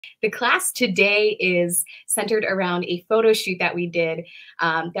The class today is centered around a photo shoot that we did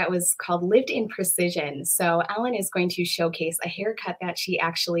that was called Lived in Precision. So Ellen is going to showcase a haircut that she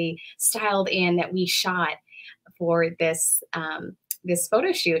actually styled and that we shot for this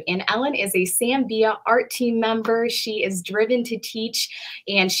photo shoot. And Ellen is a Sam Via art team member. She is driven to teach,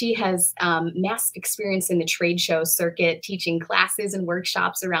 and she has massive experience in the trade show circuit, teaching classes and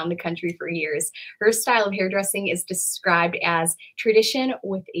workshops around the country for years. Her style of hairdressing is described as tradition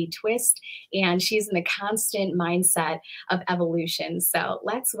with a twist, and she's in the constant mindset of evolution. So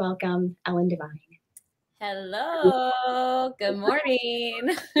let's welcome Ellen Devine. Hello, good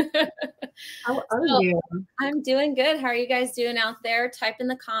morning. How are you? I'm doing good. How are you guys doing out there? Type in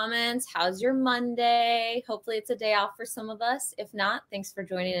the comments. How's your Monday? Hopefully it's a day off for some of us. If not, thanks for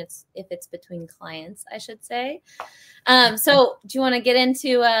joining. If it's between clients, I should say. So do you want to get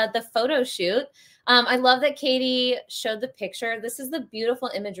into the photo shoot? I love that Katie showed the picture. This is the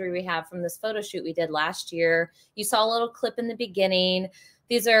beautiful imagery we have from this photo shoot we did last year. You saw a little clip in the beginning.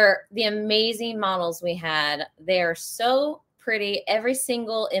 These are the amazing models we had. They are so pretty. Every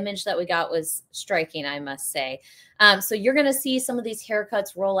single image that we got was striking, I must say. So you're going to see some of these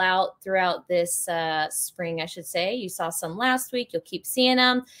haircuts roll out throughout this spring, I should say. You saw some last week. You'll keep seeing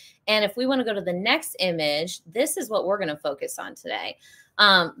them. And if we want to go to the next image, this is what we're going to focus on today.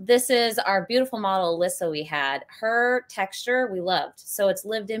 This is our beautiful model, Alyssa, we had. Her texture we loved. So it's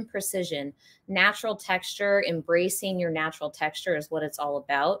lived in precision. Natural texture, embracing your natural texture is what it's all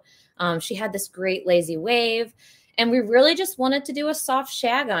about. She had this great lazy wave, and we really just wanted to do a soft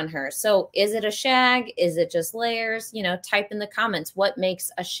shag on her. So is it a shag? Is it just layers? You know, type in the comments, what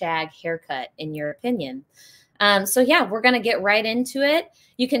makes a shag haircut in your opinion? So yeah, we're going to get right into it.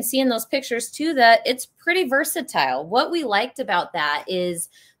 You can see in those pictures too that it's pretty versatile. What we liked about that is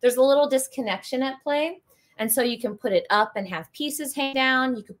there's a little disconnection at play. And so you can put it up and have pieces hang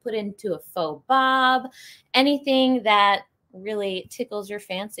down. You could put it into a faux bob, anything that really tickles your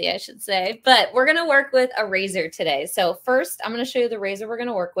fancy, I should say. But we're going to work with a razor today. So first, I'm going to show you the razor we're going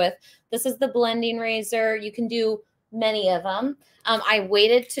to work with. This is the blending razor. You can do many of them. I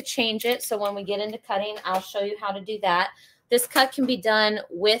waited to change it. So when we get into cutting, I'll show you how to do that. This cut can be done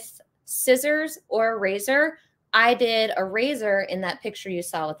with scissors or a razor. I did a razor in that picture you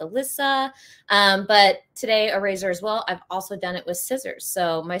saw with Alyssa, but today a razor as well. I've also done it with scissors.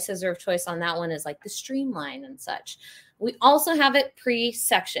 So my scissor of choice on that one is like the Streamline and such. We also have it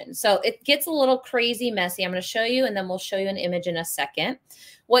pre-sectioned. So it gets a little crazy messy. I'm going to show you, and then we'll show you an image in a second.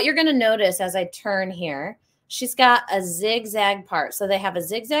 What you're going to notice as I turn here, she's got a zigzag part. So they have a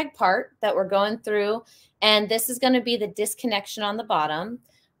zigzag part that we're going through, and this is going to be the disconnection on the bottom.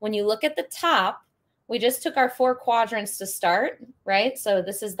 When you look at the top, we just took our 4 quadrants to start, right? So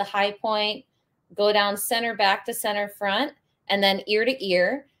this is the high point, go down center, back to center, front, and then ear to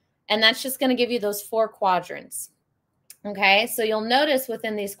ear. And that's just going to give you those 4 quadrants. Okay, so you'll notice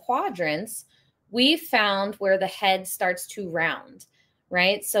within these quadrants, we found where the head starts to round,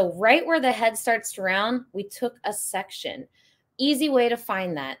 right? So right where the head starts to round, we took a section. Easy way to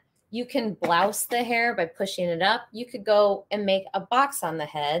find that. You can blouse the hair by pushing it up. You could go and make a box on the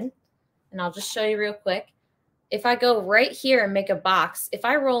head. And I'll just show you real quick. If I go right here and make a box, if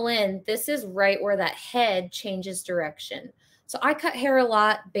I roll in, this is right where that head changes direction. So I cut hair a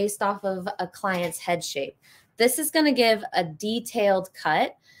lot based off of a client's head shape. This is going to give a detailed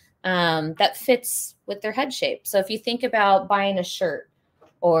cut that fits with their head shape. So if you think about buying a shirt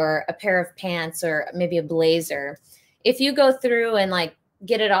or a pair of pants or maybe a blazer, if you go through and like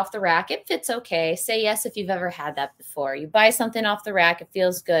get it off the rack, it fits okay. Say yes if you've ever had that before. You buy something off the rack, it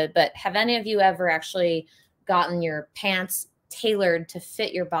feels good, but have any of you ever actually gotten your pants tailored to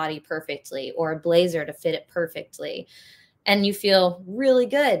fit your body perfectly, or a blazer to fit it perfectly, and you feel really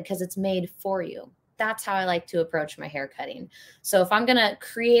good because it's made for you? That's how I like to approach my hair cutting. So if I'm going to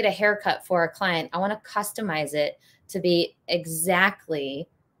create a haircut for a client, I want to customize it to be exactly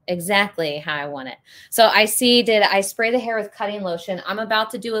how I want it. So I see, did I spray the hair with cutting lotion? I'm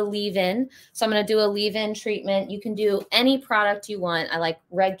about to do a leave-in. So I'm going to do a leave-in treatment. You can do any product you want. I like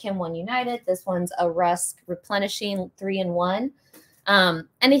Redken One United. This one's a Rusk Replenishing 3-in-1.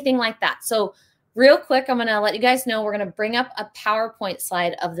 Anything like that. So real quick, I'm going to let you guys know we're going to bring up a PowerPoint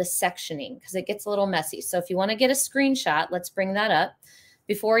slide of the sectioning because it gets a little messy. So if you want to get a screenshot, let's bring that up.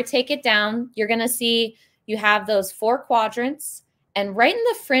 Before we take it down, you're going to see you have those 4 quadrants. And right in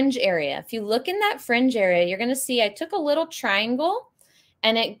the fringe area, if you look in that fringe area, you're going to see I took a little triangle,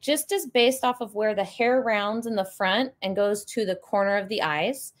 and it just is based off of where the hair rounds in the front and goes to the corner of the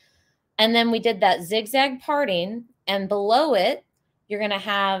eyes. And then we did that zigzag parting, and below it, you're going to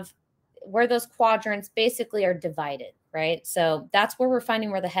have where those quadrants basically are divided. right? So that's where we're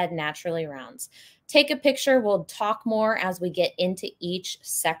finding where the head naturally rounds. Take a picture. We'll talk more as we get into each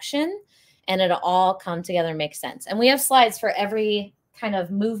section, and it'll all come together and make sense. And we have slides for every kind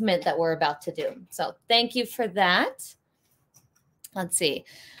of movement that we're about to do. So thank you for that. Let's see.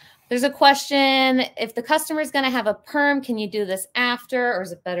 There's a question, if the customer is going to have a perm, can you do this after, or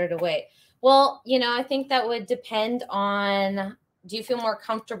is it better to wait? Well, you know, I think that would depend on, do you feel more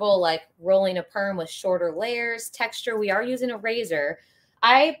comfortable like rolling a perm with shorter layers, texture? We are using a razor.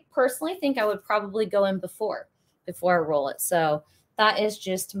 I personally think I would probably go in before I roll it. So that is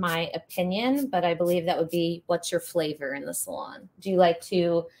just my opinion, but I believe that would be what's your flavor in the salon. Do you like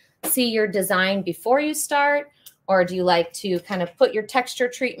to see your design before you start, or do you like to kind of put your texture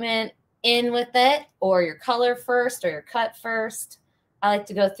treatment in with it, or your color first, or your cut first? I like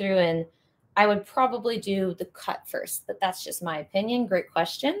to go through, and I would probably do the cut first, but that's just my opinion. Great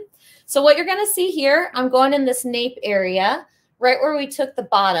question. So what you're going to see here, I'm going in this nape area, right where we took the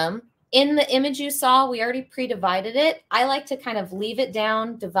bottom. In the image you saw, we already pre-divided it. I like to kind of leave it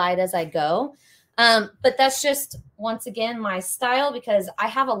down, divide as I go. But that's just, once again, my style, because I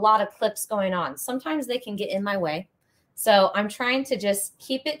have a lot of clips going on. Sometimes they can get in my way. So I'm trying to just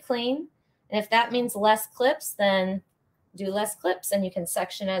keep it clean. And if that means less clips, then do less clips, and you can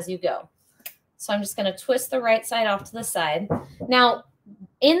section as you go. So I'm just going to twist the right side off to the side. Now,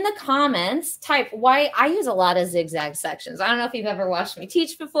 in the comments, type why. I use a lot of zigzag sections. I don't know if you've ever watched me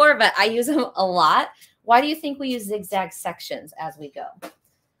teach before, but I use them a lot. Why do you think we use zigzag sections as we go?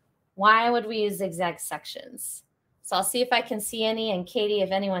 Why would we use zigzag sections? So I'll see if I can see any. And Katie,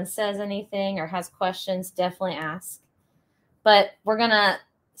 if anyone says anything or has questions, definitely ask. But we're going to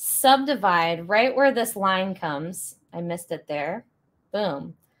subdivide right where this line comes. I missed it there.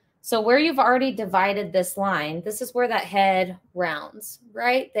 Boom. So where you've already divided this line, this is where that head rounds,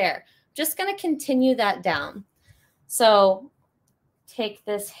 right there. Just going to continue that down. So take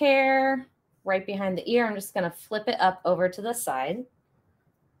this hair right behind the ear. I'm just going to flip it up over to the side.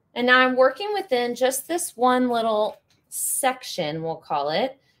 And now I'm working within just this one little section, we'll call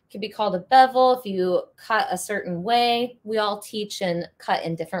it. It could be called a bevel if you cut a certain way. We all teach and cut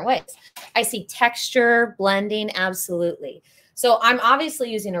in different ways. I see texture, blending, absolutely. So I'm obviously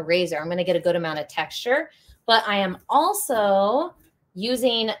using a razor. I'm going to get a good amount of texture, but I am also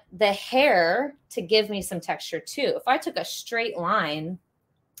using the hair to give me some texture too. If I took a straight line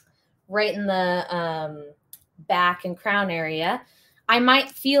right in the back and crown area, I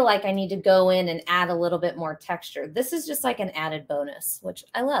might feel like I need to go in and add a little bit more texture. This is just like an added bonus, which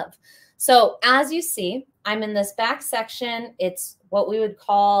I love. So as you see, I'm in this back section. It's what we would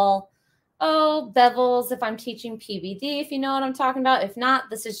call, bevels if I'm teaching PBD, if you know what I'm talking about. If not,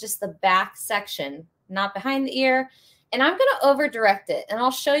 this is just the back section, not behind the ear. And I'm going to over direct it. And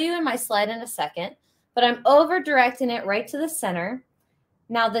I'll show you in my slide in a second, but I'm over directing it right to the center.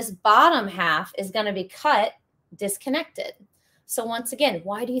 Now this bottom half is going to be cut, disconnected. So once again,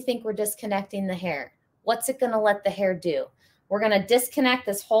 why do you think we're disconnecting the hair? What's it going to let the hair do? We're going to disconnect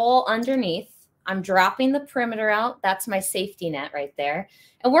this whole underneath. I'm dropping the perimeter out. That's my safety net right there.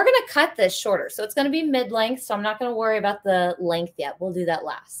 And we're going to cut this shorter. So it's going to be mid-length. So I'm not going to worry about the length yet. We'll do that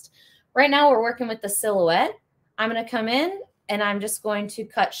last. Right now we're working with the silhouette. I'm going to come in and I'm just going to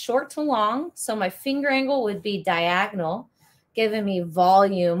cut short to long. So my finger angle would be diagonal, giving me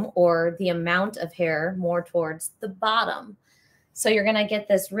volume or the amount of hair more towards the bottom. So you're going to get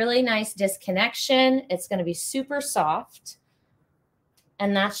this really nice disconnection. It's going to be super soft.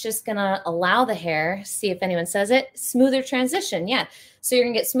 And that's just going to allow the hair, see if anyone says it, smoother transition. Yeah. So you're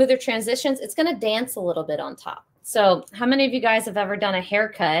going to get smoother transitions. It's going to dance a little bit on top. So how many of you guys have ever done a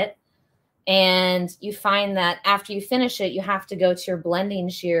haircut and you find that after you finish it, you have to go to your blending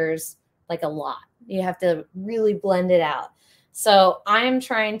shears like a lot. You have to really blend it out. So I'm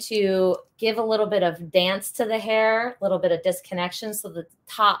trying to give a little bit of dance to the hair, a little bit of disconnection so the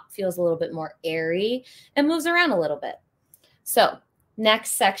top feels a little bit more airy and moves around a little bit. So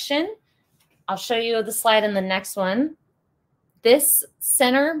next section, I'll show you the slide in the next one. This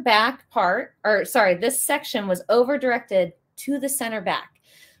center back part, or sorry, this section was over directed to the center back.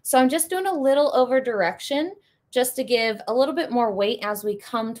 So I'm just doing a little over direction just to give a little bit more weight as we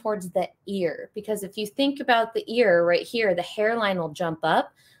come towards the ear. Because if you think about the ear right here, the hairline will jump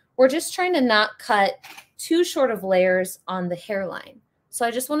up. We're just trying to not cut too short of layers on the hairline. So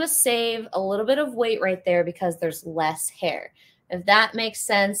I just want to save a little bit of weight right there because there's less hair. If that makes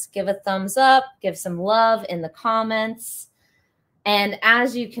sense, give a thumbs up, give some love in the comments. And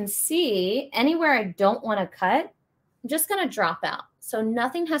as you can see, anywhere I don't want to cut, I'm just going to drop out. So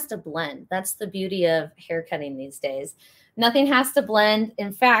nothing has to blend. That's the beauty of hair cutting these days. Nothing has to blend.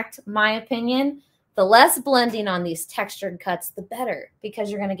 In fact, my opinion, The less blending on these textured cuts, the better, because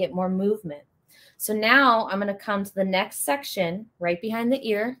you're going to get more movement. So now I'm going to come to the next section right behind the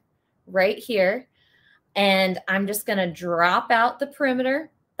ear, right here. And I'm just going to drop out the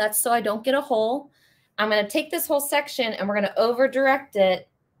perimeter. That's so I don't get a hole. I'm going to take this whole section and we're going to over direct it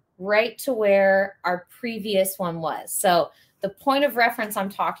right to where our previous one was. So the point of reference I'm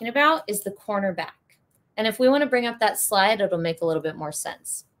talking about is the corner back. And if we want to bring up that slide, it'll make a little bit more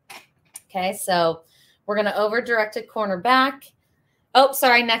sense. Okay, so we're going to over direct it corner back. Oh,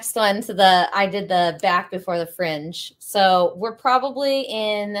 sorry, next one to the, I did the back before the fringe. So we're probably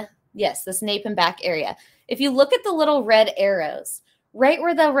in, yes, this nape and back area. If you look at the little red arrows, right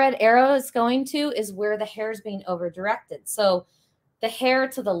where the red arrow is going to is where the hair is being over directed. So the hair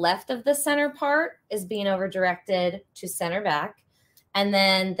to the left of the center part is being over directed to center back. And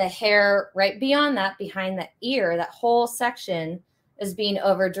then the hair right beyond that, behind the ear, that whole section is being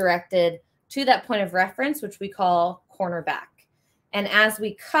over directed to that point of reference, which we call corner back. And as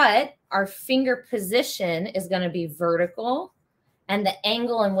we cut, our finger position is going to be vertical, and the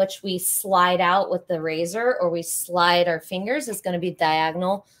angle in which we slide out with the razor or we slide our fingers is going to be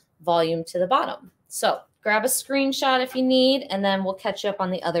diagonal, volume to the bottom. So grab a screenshot if you need, and then we'll catch you up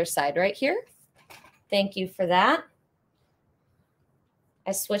on the other side right here. Thank you for that.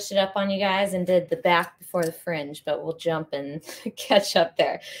 I switched it up on you guys and did the back before the fringe, but we'll jump and catch up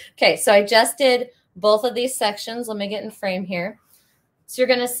there. Okay, so I just did both of these sections. Let me get in frame here. So you're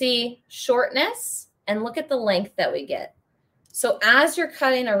going to see shortness, and look at the length that we get. So as you're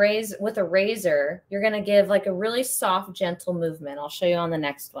cutting a razor with a razor, you're going to give like a really soft, gentle movement. I'll show you on the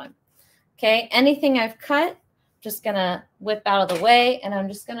next one. Okay, anything I've cut, just going to whip out of the way, and I'm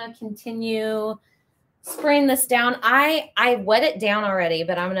just going to continue spraying this down. I wet it down already,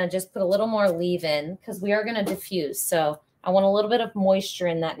 but I'm going to just put a little more leave-in because we are going to diffuse. So I want a little bit of moisture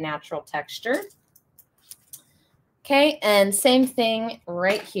in that natural texture. Okay, and same thing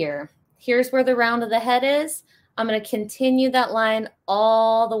right here. Here's where the round of the head is. I'm going to continue that line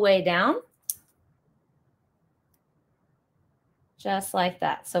all the way down. Just like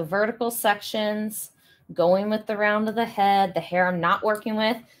that. So vertical sections, going with the round of the head. The hair I'm not working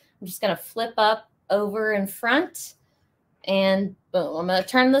with, I'm just going to flip up over in front, and boom. I'm going to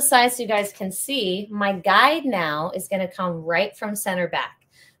turn the side so you guys can see. My guide now is going to come right from center back.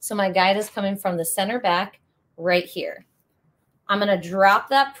 So my guide is coming from the center back right here. I'm going to drop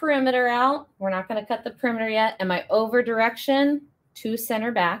that perimeter out. We're not going to cut the perimeter yet. And my over direction to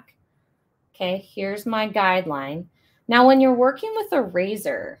center back. Okay, here's my guideline. Now, when you're working with a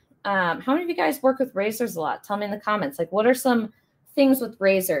razor, how many of you guys work with razors a lot? Tell me in the comments. Like, what are some things with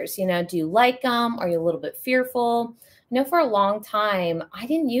razors? You know, do you like them? Are you a little bit fearful? You know, for a long time, I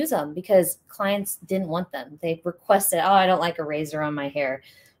didn't use them because clients didn't want them. They requested, oh, I don't like a razor on my hair.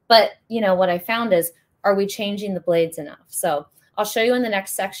 But, you know, what I found is, are we changing the blades enough? So I'll show you in the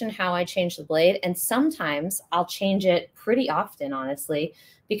next section how I change the blade. And sometimes I'll change it pretty often, honestly,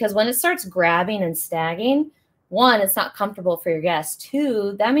 because when it starts grabbing and snagging, one, it's not comfortable for your guest.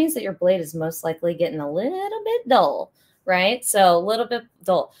 Two, that means that your blade is most likely getting a little bit dull, right? So a little bit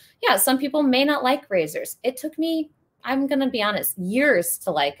dull. Yeah, some people may not like razors. It took me, I'm going to be honest, years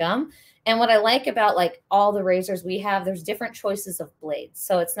to like them. And what I like about like all the razors we have, there's different choices of blades.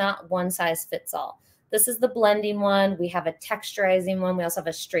 So it's not one size fits all. This is the blending one. We have a texturizing one. We also have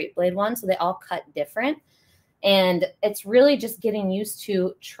a straight blade one. So they all cut different. And it's really just getting used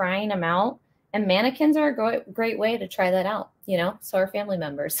to trying them out. And mannequins are a great way to try that out, you know, so are family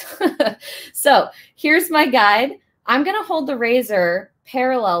members. So here's my guide. I'm going to hold the razor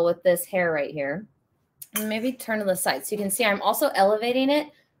parallel with this hair right here. And maybe turn to the side. So you can see I'm also elevating it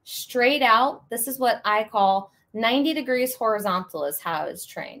straight out. This is what I call 90 degrees horizontal is how it's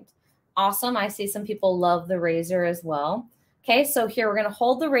trained. Awesome. I see some people love the razor as well. Okay, so here we're going to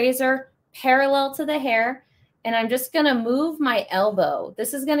hold the razor parallel to the hair, and I'm just going to move my elbow.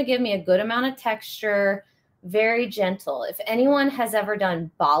 This is going to give me a good amount of texture, very gentle. If anyone has ever done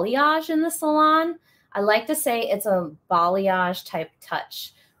balayage in the salon, I like to say it's a balayage type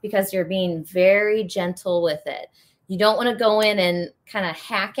touch because you're being very gentle with it. You don't want to go in and kind of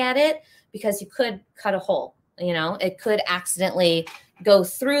hack at it because you could cut a hole. You know, it could accidentally go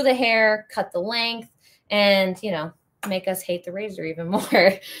through the hair, cut the length, and, you know, make us hate the razor even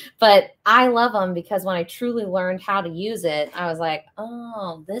more. But I love them because when I truly learned how to use it, I was like,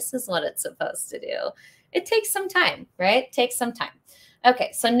 oh, this is what it's supposed to do. It takes some time, right? It takes some time. Okay,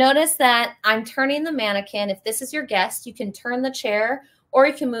 so notice that I'm turning the mannequin. If this is your guest, you can turn the chair or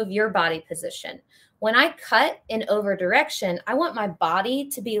you can move your body position. When I cut in over direction, I want my body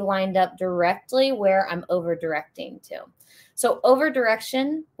to be lined up directly where I'm over directing to. So over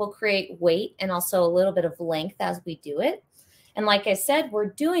direction will create weight and also a little bit of length as we do it. And like I said, we're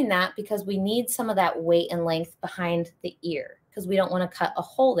doing that because we need some of that weight and length behind the ear because we don't want to cut a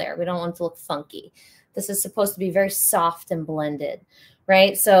hole there. We don't want it to look funky. This is supposed to be very soft and blended,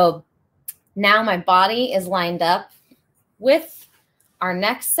 right? So now my body is lined up with our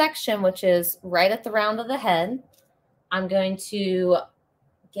next section, which is right at the round of the head. I'm going to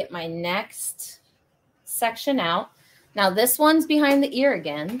get my next section out. Now this one's behind the ear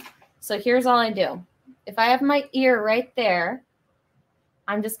again. So here's all I do. If I have my ear right there,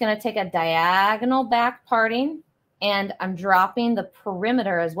 I'm just going to take a diagonal back parting and I'm dropping the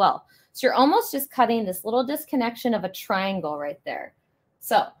perimeter as well. So you're almost just cutting this little disconnection of a triangle right there.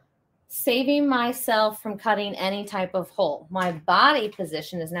 So saving myself from cutting any type of hole. My body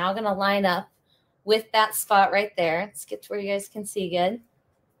position is now going to line up with that spot right there. Let's get to where you guys can see good.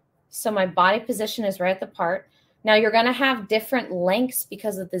 So my body position is right at the part. Now you're going to have different lengths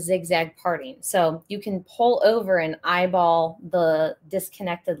because of the zigzag parting. So you can pull over and eyeball the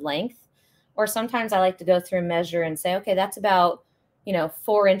disconnected length. Or sometimes I like to go through and measure and say, okay, that's about,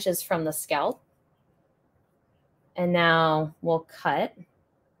 4 inches from the scalp. And now we'll cut.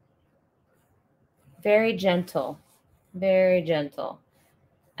 Very gentle, very gentle.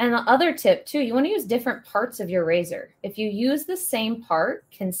 And the other tip too, you want to use different parts of your razor. If you use the same part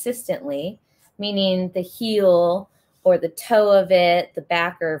consistently, meaning the heel or the toe of it, the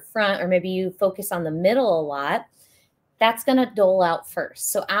back or front, or maybe you focus on the middle a lot, that's going to dull out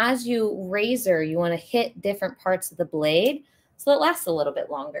first. So as you razor, you want to hit different parts of the blade so it lasts a little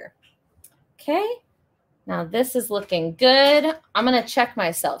bit longer. Okay. Now this is looking good. I'm going to check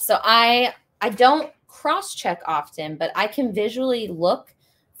myself. So I don't cross-check often, but I can visually look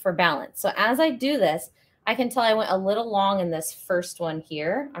for balance. So as I do this, I can tell I went a little long in this first one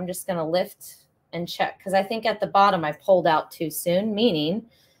here. I'm just going to lift and check because I think at the bottom I pulled out too soon, meaning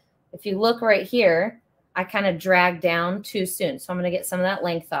if you look right here, I kind of dragged down too soon. So I'm going to get some of that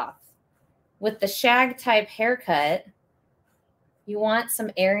length off. With the shag type haircut, you want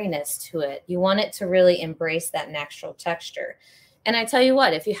some airiness to it. You want it to really embrace that natural texture. And I tell you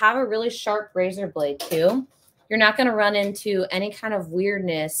what, if you have a really sharp razor blade too, you're not going to run into any kind of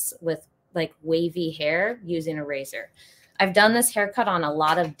weirdness with like wavy hair using a razor. I've done this haircut on a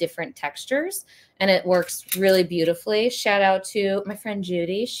lot of different textures and it works really beautifully. Shout out to my friend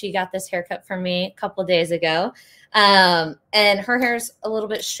Judy. She got this haircut from me a couple of days ago. And her hair's a little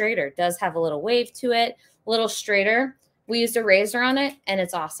bit straighter. It does have a little wave to it, a little straighter. We used a razor on it and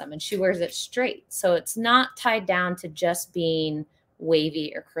it's awesome. And she wears it straight. So it's not tied down to just being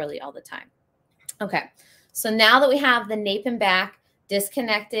wavy or curly all the time. Okay. So now that we have the nape and back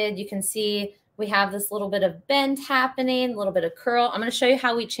disconnected, you can see we have this little bit of bend happening, a little bit of curl. I'm going to show you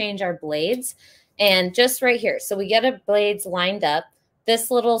how we change our blades. And just right here. So we get our blades lined up. This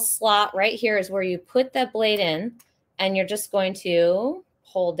little slot right here is where you put that blade in and you're just going to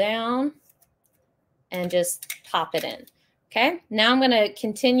pull down and just pop it in. Okay. Now I'm going to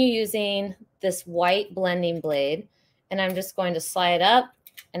continue using this white blending blade and I'm just going to slide up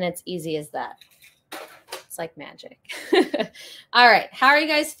and it's easy as that. It's like magic. All right. How are you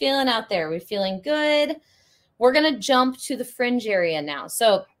guys feeling out there? Are we feeling good? We're going to jump to the fringe area now.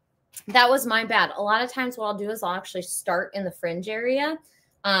 So that was my bad. A lot of times what I'll do is I'll actually start in the fringe area.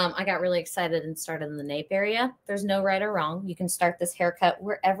 I got really excited and started in the nape area. There's no right or wrong. You can start this haircut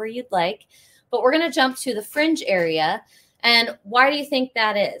wherever you'd like, but we're going to jump to the fringe area. And why do you think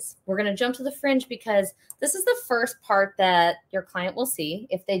that is? We're going to jump to the fringe because this is the first part that your client will see.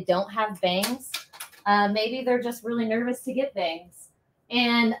 If they don't have bangs, maybe they're just really nervous to get bangs.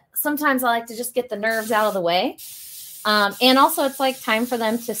 And sometimes I like to just get the nerves out of the way. And also it's like time for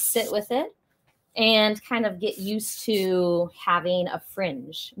them to sit with it and kind of get used to having a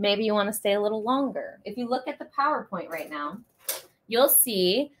fringe. Maybe you want to stay a little longer. If you look at the PowerPoint right now, you'll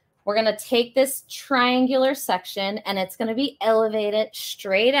see we're going to take this triangular section and it's going to be elevated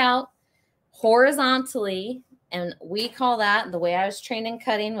straight out horizontally. And we call that, the way I was trained in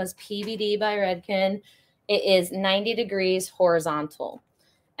cutting was PVD by Redken. It is 90 degrees horizontal.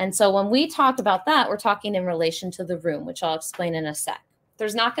 And so when we talk about that, we're talking in relation to the room, which I'll explain in a sec.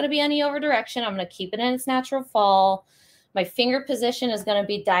 There's not going to be any over direction. I'm going to keep it in its natural fall. My finger position is going to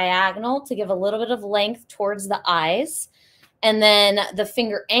be diagonal to give a little bit of length towards the eyes. And then the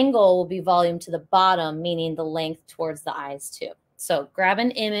finger angle will be volume to the bottom, meaning the length towards the eyes too. So grab an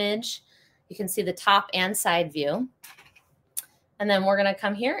image. You can see the top and side view. And then we're going to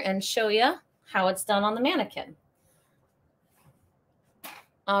come here and show you how it's done on the mannequin.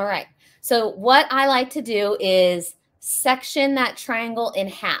 All right. So what I like to do is section that triangle in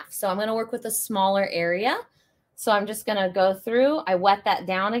half. So I'm going to work with a smaller area. So I'm just going to go through. I wet that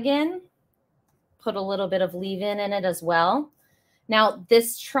down again, put a little bit of leave-in in it as well. Now,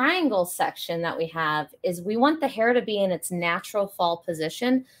 this triangle section that we have is we want the hair to be in its natural fall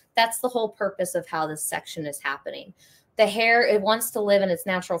position. That's the whole purpose of how this section is happening. The hair, it wants to live in its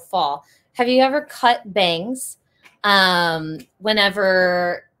natural fall. Have you ever cut bangs?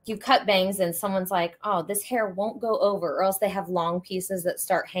 Whenever you cut bangs and someone's like, oh, this hair won't go over, or else they have long pieces that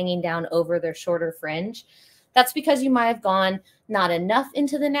start hanging down over their shorter fringe. That's because you might have gone not enough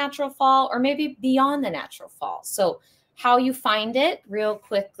into the natural fall or maybe beyond the natural fall. So how you find it real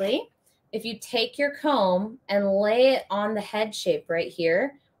quickly, if you take your comb and lay it on the head shape right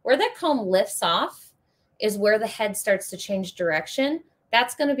here, where that comb lifts off is where the head starts to change direction.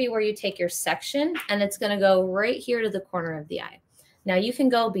 That's going to be where you take your section, and it's going to go right here to the corner of the eye. Now you can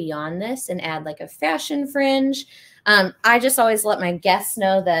go beyond this and add like a fashion fringe. I just always let my guests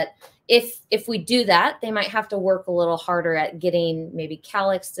know that if we do that, they might have to work a little harder at getting maybe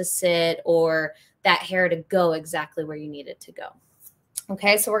calyx to sit or that hair to go exactly where you need it to go.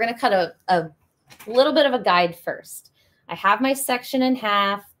 Okay, so we're going to cut a little bit of a guide first. I have my section in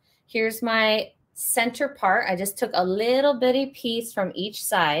half. Here's my center part. I just took a little bitty piece from each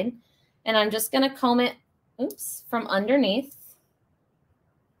side, and I'm just going to comb it, from underneath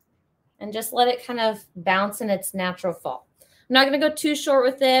and just let it kind of bounce in its natural fall. I'm not going to go too short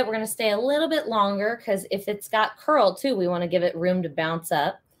with it. We're going to stay a little bit longer because if it's got curl too, we want to give it room to bounce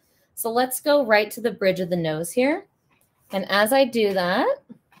up. So let's go right to the bridge of the nose here. And as I do that,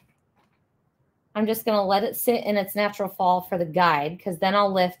 I'm just going to let it sit in its natural fall for the guide, because then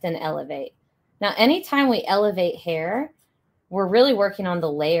I'll lift and elevate. Now, anytime we elevate hair, we're really working on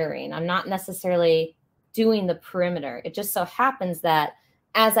the layering. I'm not necessarily doing the perimeter. It just so happens that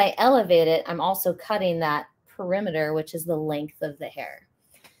as I elevate it, I'm also cutting that perimeter, which is the length of the hair.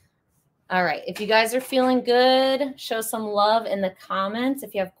 All right. If you guys are feeling good, show some love in the comments.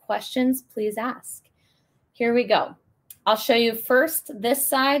 If you have questions, please ask. Here we go. I'll show you first this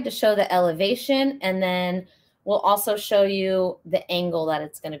side to show the elevation, and then we'll also show you the angle that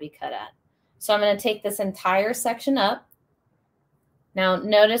it's going to be cut at. So I'm going to take this entire section up. Now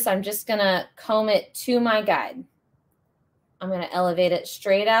notice I'm just going to comb it to my guide. I'm going to elevate it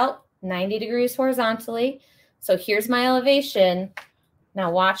straight out 90 degrees horizontally. So here's my elevation.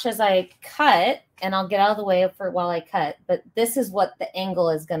 Now watch as I cut, and I'll get out of the way while I cut, but this is what the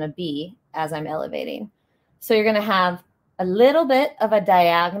angle is going to be as I'm elevating. So you're going to have a little bit of a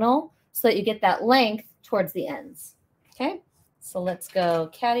diagonal so that you get that length towards the ends. Okay, so let's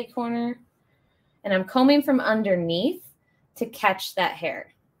go catty corner, and I'm combing from underneath to catch that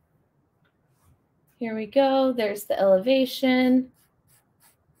hair. Here we go. There's the elevation.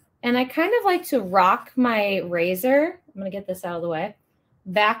 And I kind of like to rock my razor. I'm going to get this out of the way.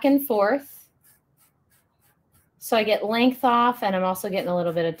 Back and forth. So I get length off, and I'm also getting a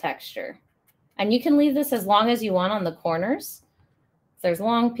little bit of texture. And you can leave this as long as you want on the corners. If there's a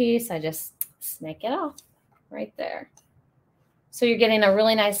long piece, I just snake it off right there. So you're getting a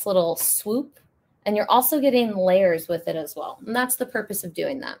really nice little swoop, and you're also getting layers with it as well. And that's the purpose of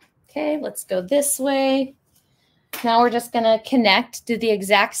doing that. Okay, let's go this way. Now we're just going to connect, do the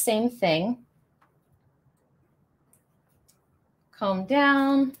exact same thing. Comb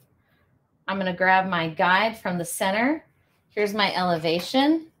down. I'm going to grab my guide from the center. Here's my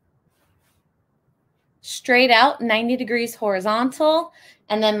elevation. Straight out 90 degrees horizontal.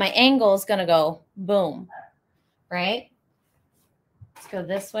 And then my angle is going to go boom, right? Let's go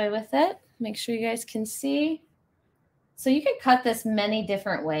this way with it. Make sure you guys can see. So you could cut this many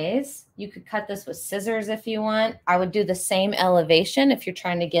different ways. You could cut this with scissors if you want. I would do the same elevation if you're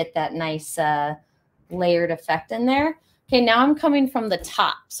trying to get that nice layered effect in there. Okay, now I'm coming from the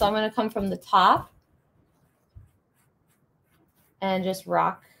top. So I'm going to come from the top and just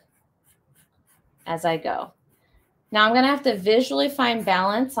rock as I go. Now I'm going to have to visually find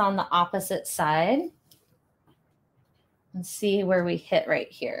balance on the opposite side and see where we hit right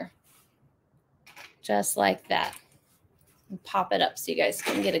here. Just like that. And pop it up so you guys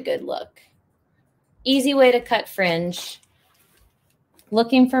can get a good look. Easy way to cut fringe.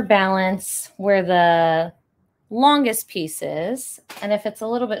 Looking for balance where the longest piece is. And if it's a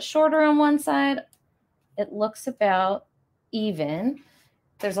little bit shorter on one side, it looks about even.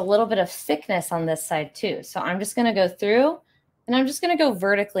 There's a little bit of thickness on this side too. So I'm just going to go through, and I'm just going to go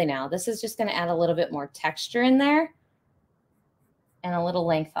vertically now. This is just going to add a little bit more texture in there and a little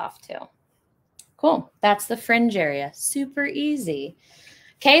length off too. Cool. That's the fringe area. Super easy.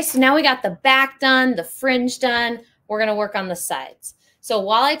 Okay, so now we got the back done, the fringe done. We're going to work on the sides. So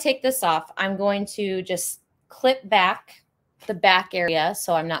while I take this off, I'm going to just clip back the back area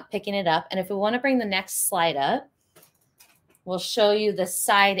so I'm not picking it up. And if we want to bring the next slide up, we'll show you the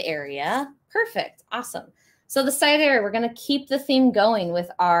side area. Perfect. Awesome. So the side area, we're going to keep the theme going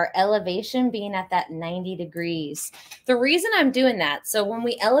with our elevation being at that 90 degrees. The reason I'm doing that, so when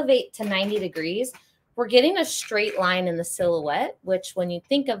we elevate to 90 degrees, we're getting a straight line in the silhouette, which when you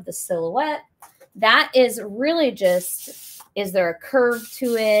think of the silhouette, that is really just, is there a curve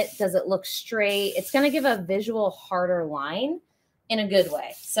to it? Does it look straight? It's going to give a visual harder line in a good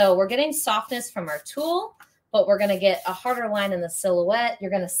way. So we're getting softness from our tool, but we're going to get a harder line in the silhouette.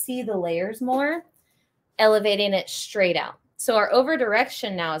 You're going to see the layers more, elevating it straight out. So our over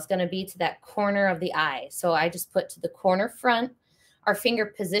direction now is going to be to that corner of the eye. So I just put to the corner front. Our finger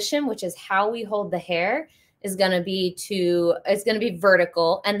position, which is how we hold the hair, is going to be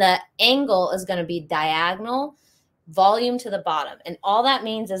vertical, and the angle is going to be diagonal, volume to the bottom. And all that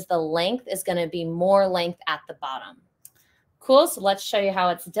means is the length is going to be more length at the bottom. Cool. So let's show you how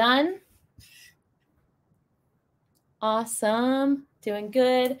it's done. Awesome. Doing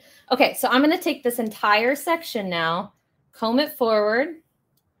good. Okay, so I'm going to take this entire section now, comb it forward,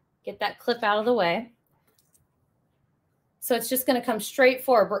 get that clip out of the way. So it's just going to come straight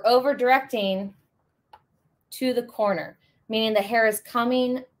forward. We're over directing to the corner, meaning the hair is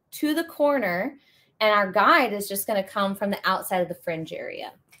coming to the corner, and our guide is just going to come from the outside of the fringe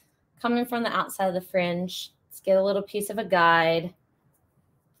area. Coming from the outside of the fringe, let's get a little piece of a guide.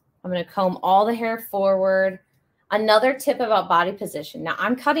 I'm going to comb all the hair forward. Another tip about body position. Now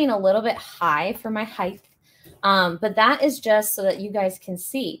I'm cutting a little bit high for my height, but that is just so that you guys can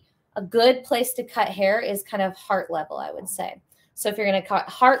see. A good place to cut hair is kind of heart level, I would say. So if you're going to cut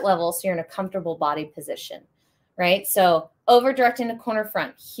heart level, so you're in a comfortable body position, right? So over directing the corner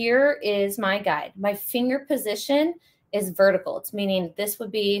front, here is my guide. My finger position is vertical. It's meaning this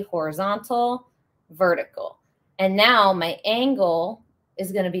would be horizontal, vertical. And now my angle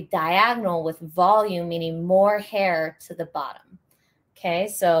is going to be diagonal with volume, meaning more hair to the bottom. Okay,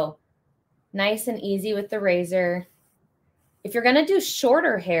 so nice and easy with the razor. If you're going to do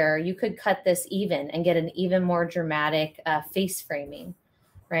shorter hair, you could cut this even and get an even more dramatic face framing,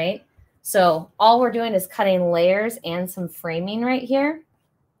 right? So all we're doing is cutting layers and some framing right here.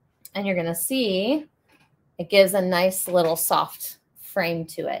 And you're going to see it gives a nice little soft frame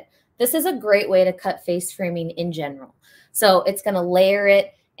to it. This is a great way to cut face framing in general. So it's going to layer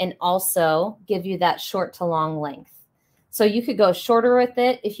it and also give you that short to long length. So you could go shorter with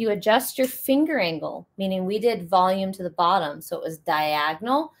it if you adjust your finger angle, meaning we did volume to the bottom, so it was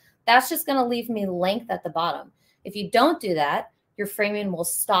diagonal. That's just going to leave me length at the bottom. If you don't do that, your framing will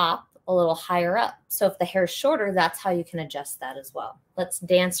stop a little higher up. So if the hair is shorter, that's how you can adjust that as well. Let's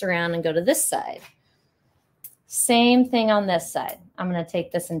dance around and go to this side. Same thing on this side. I'm going to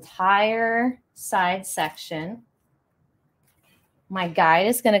take this entire side section. My guide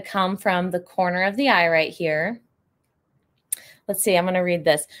is going to come from the corner of the eye right here. Let's see, I'm going to read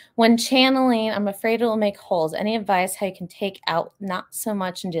this. When channeling, I'm afraid it will make holes. Any advice how you can take out not so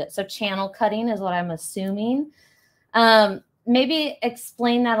much and do it? So channel cutting is what I'm assuming. Maybe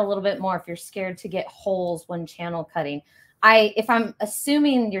explain that a little bit more if you're scared to get holes when channel cutting. If I'm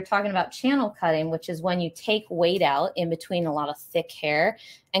assuming you're talking about channel cutting, which is when you take weight out in between a lot of thick hair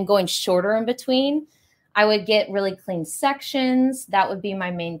and going shorter in between, I would get really clean sections. That would be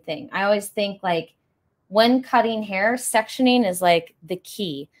my main thing. I always think like when cutting hair, sectioning is like the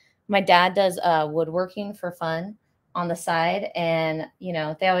key. My dad does woodworking for fun on the side. And, you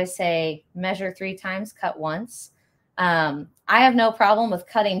know, they always say measure 3 times, cut once. I have no problem with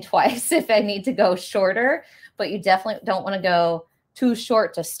cutting twice if I need to go shorter, but you definitely don't want to go too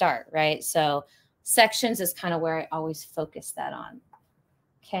short to start, right? So sections is kind of where I always focus that on.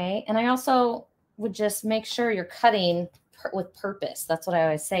 Okay. And I also would just make sure you're cutting with purpose. That's what I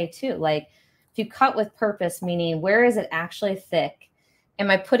always say too. Like if you cut with purpose, meaning where is it actually thick?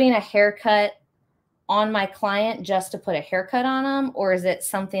 Am I putting a haircut on my client just to put a haircut on them? Or is it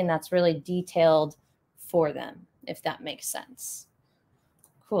something that's really detailed for them, if that makes sense?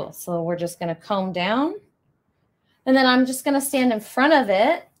 Cool. So we're just going to comb down. And then I'm just going to stand in front of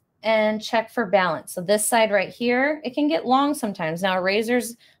it and check for balance. So this side right here, it can get long sometimes. Now a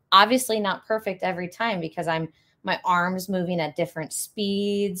razor's obviously not perfect every time because my arm's moving at different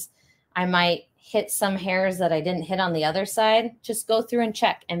speeds. I might hit some hairs that I didn't hit on the other side. Just go through and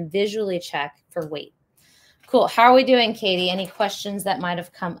check and visually check for weight. Cool. How are we doing, Katie? Any questions that might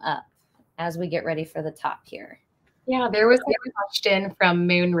have come up as we get ready for the top here? Yeah, there was a question from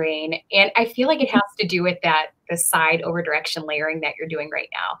Moon Rain, and I feel like it has to do with the side over direction layering that you're doing right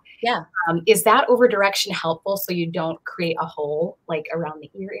now. Yeah. Is that over direction helpful so you don't create a hole like around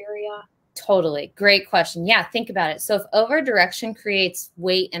the ear area? Totally. Great question. Yeah, think about it. So if over direction creates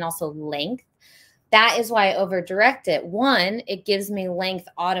weight and also length, That is why I over direct it. One, it gives me length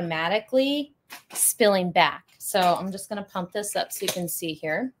automatically spilling back. So I'm just going to pump this up so you can see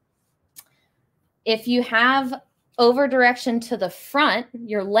here. If you have over direction to the front,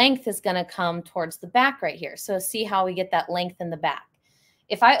 your length is going to come towards the back right here. So see how we get that length in the back.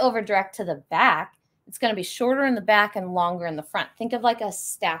 If I over direct to the back, it's going to be shorter in the back and longer in the front. Think of like a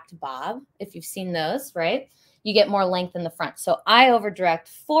stacked bob, if you've seen those, right? You get more length in the front. So I over direct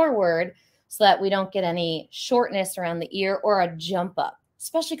forward so that we don't get any shortness around the ear or a jump up,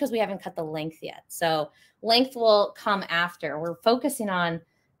 especially because we haven't cut the length yet. So length will come after. We're focusing on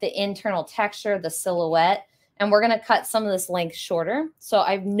the internal texture, the silhouette, and we're going to cut some of this length shorter. So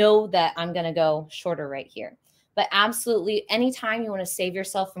I know that I'm going to go shorter right here. But absolutely, anytime you want to save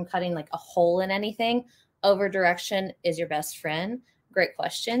yourself from cutting like a hole in anything, over direction is your best friend. Great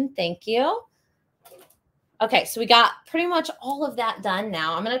question. Thank you. Okay, so we got pretty much all of that done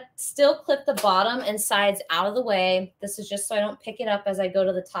now. I'm going to still clip the bottom and sides out of the way. This is just so I don't pick it up as I go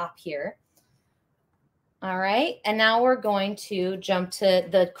to the top here. All right, and now we're going to jump to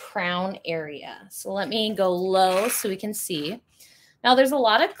the crown area. So let me go low so we can see. Now, there's a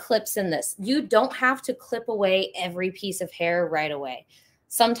lot of clips in this. You don't have to clip away every piece of hair right away.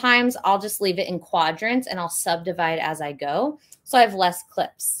 Sometimes I'll just leave it in quadrants and I'll subdivide as I go, so I have less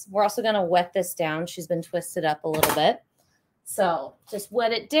clips. We're also going to wet this down. She's been twisted up a little bit. So just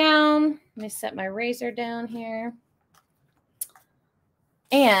wet it down. Let me set my razor down here.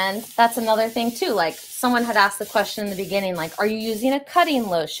 And that's another thing too. Like someone had asked the question in the beginning, like, are you using a cutting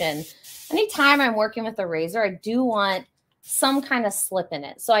lotion? Anytime I'm working with a razor, I do want some kind of slip in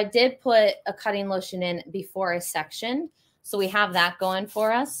it. So I did put a cutting lotion in before I sectioned. So we have that going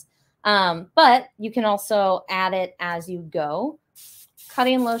for us. But you can also add it as you go.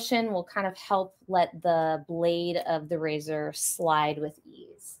 Cutting lotion will kind of help let the blade of the razor slide with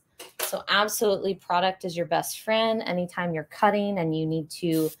ease. So absolutely, product is your best friend anytime you're cutting and you need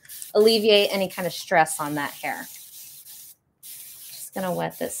to alleviate any kind of stress on that hair. Just going to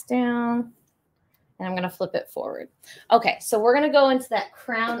wet this down. And I'm going to flip it forward. Okay, so we're going to go into that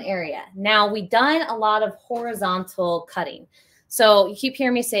crown area. Now, we've done a lot of horizontal cutting. So you keep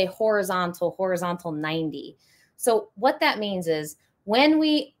hearing me say horizontal 90. So what that means is when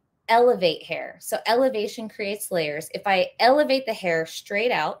we elevate hair, so elevation creates layers. If I elevate the hair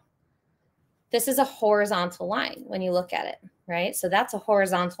straight out, this is a horizontal line when you look at it, right? So that's a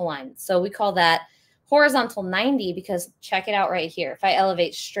horizontal line. So we call that horizontal 90 because check it out right here. If I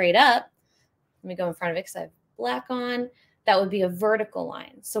elevate straight up, let me go in front of it because I have black on. That would be a vertical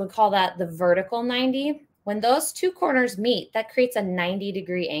line. So we call that the vertical 90. When those two corners meet, that creates a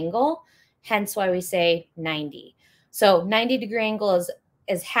 90-degree angle, hence why we say 90. So 90-degree angle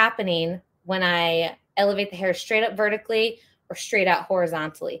is happening when I elevate the hair straight up vertically or straight out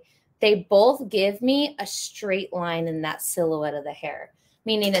horizontally. They both give me a straight line in that silhouette of the hair,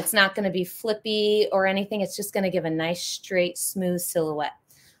 meaning it's not going to be flippy or anything. It's just going to give a nice, straight, smooth silhouette.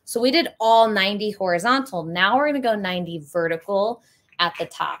 So we did all 90 horizontal. Now we're going to go 90 vertical at the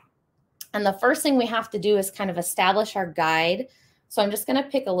top. And the first thing we have to do is kind of establish our guide. So I'm just going to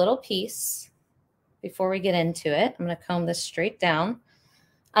pick a little piece before we get into it. I'm going to comb this straight down.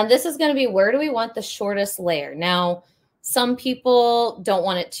 And this is going to be where do we want the shortest layer. Now, some people don't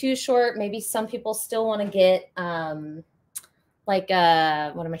want it too short. Maybe some people still want to get like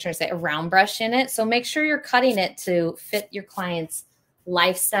a, what am I trying to say, a round brush in it. So make sure you're cutting it to fit your client's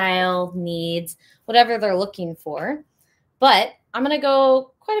lifestyle needs, whatever they're looking for. But I'm going to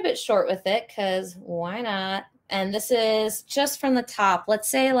go quite a bit short with it because why not? And this is just from the top. Let's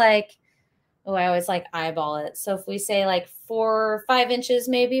say like, oh, I always like eyeball it. So if we say like 4 or 5 inches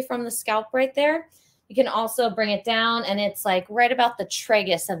maybe from the scalp right there, you can also bring it down and it's like right about the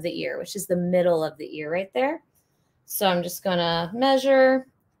tragus of the ear, which is the middle of the ear right there. So I'm just going to measure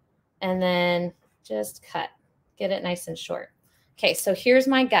and then just cut, get it nice and short. Okay, so here's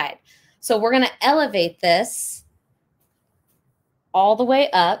my guide. So we're going to elevate this all the way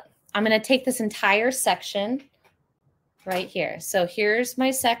up. I'm going to take this entire section right here. So here's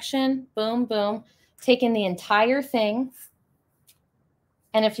my section, boom, boom, taking the entire thing.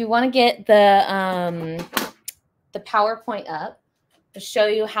 And if you want to get the PowerPoint up to show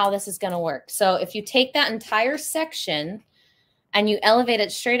you how this is going to work. So if you take that entire section and you elevate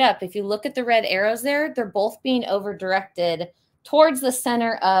it straight up, if you look at the red arrows there, they're both being over directed towards the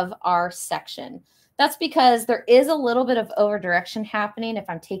center of our section. That's because there is a little bit of over direction happening if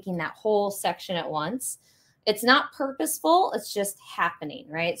I'm taking that whole section at once. It's not purposeful, it's just happening,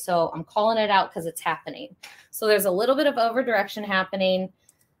 right? So I'm calling it out because it's happening. So there's a little bit of over direction happening.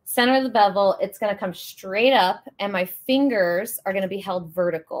 Center of the bevel, it's going to come straight up and my fingers are going to be held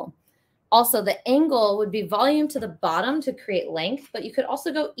vertical. Also, the angle would be volume to the bottom to create length, but you could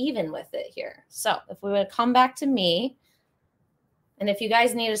also go even with it here. So if we would come back to me, and if you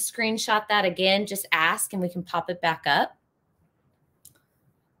guys need to screenshot that again, just ask and we can pop it back up.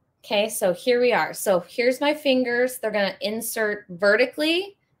 Okay, so here we are. So here's my fingers. They're going to insert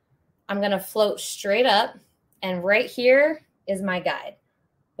vertically. I'm going to float straight up. And right here is my guide.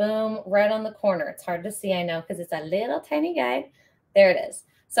 Boom, right on the corner. It's hard to see, I know, because it's a little tiny guide. There it is.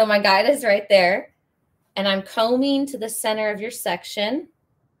 So my guide is right there. And I'm combing to the center of your section.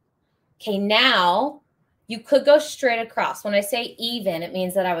 Okay, now you could go straight across. When I say even, it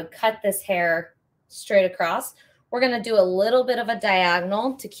means that I would cut this hair straight across. We're going to do a little bit of a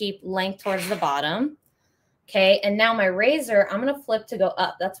diagonal to keep length towards the bottom. Okay, and now my razor, I'm going to flip to go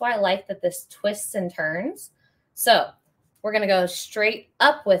up. That's why I like that this twists and turns. So we're going to go straight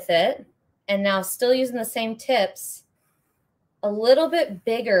up with it. And now still using the same tips, a little bit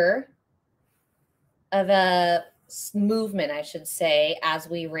bigger of a movement, I should say, as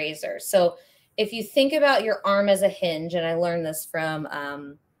we razor. So if you think about your arm as a hinge, and I learned this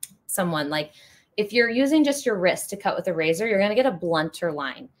from someone, like if you're using just your wrist to cut with a razor, you're going to get a blunter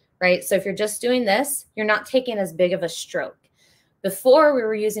line, right? So if you're just doing this, you're not taking as big of a stroke. Before we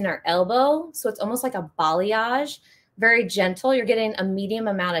were using our elbow, so it's almost like a balayage, very gentle. You're getting a medium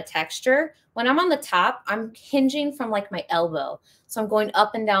amount of texture. When I'm on the top, I'm hinging from like my elbow. So I'm going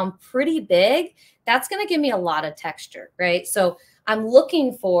up and down pretty big. That's going to give me a lot of texture, right? So I'm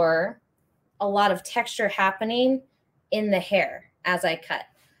looking for a lot of texture happening in the hair as I cut.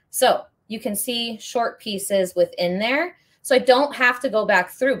 So you can see short pieces within there. So I don't have to go back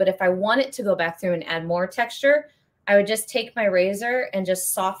through, but if I want it to go back through and add more texture, I would just take my razor and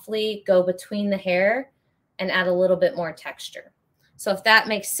just softly go between the hair and add a little bit more texture. So if that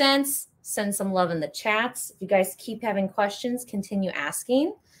makes sense, send some love in the chats. If you guys keep having questions, continue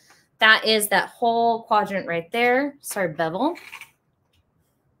asking. That is that whole quadrant right there. Sorry, bevel.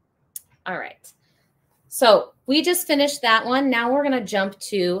 All right. So we just finished that one. Now we're going to jump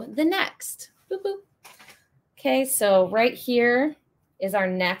to the next. Boop, boop. Okay, so right here is our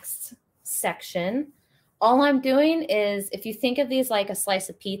next section. All I'm doing is, if you think of these like a slice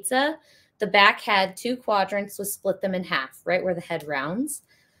of pizza, the back had two quadrants, we'll split them in half, right where the head rounds,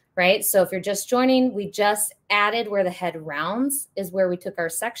 right? So if you're just joining, we just added where the head rounds is where we took our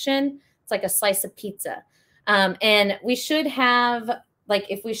section. It's like a slice of pizza. And we should have, like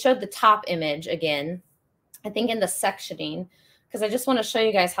if we showed the top image again, I think in the sectioning, because I just want to show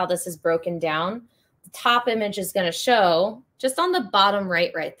you guys how this is broken down. The top image is going to show just on the bottom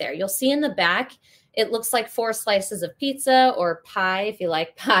right there. You'll see in the back, it looks like 4 slices of pizza or pie, if you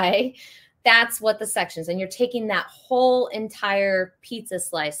like pie. That's what the sections, and you're taking that whole entire pizza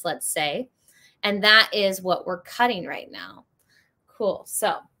slice, let's say, and that is what we're cutting right now. Cool.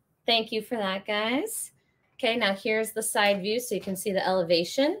 So thank you for that, guys. Okay, now here's the side view so you can see the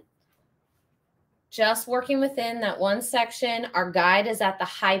elevation. Just working within that one section. Our guide is at the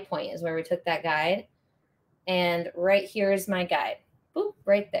high point is where we took that guide. And right here is my guide. Boop,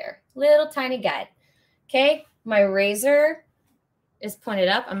 right there. Little tiny guide. Okay, my razor is pointed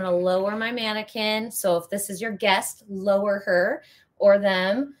up. I'm going to lower my mannequin. So if this is your guest, lower her or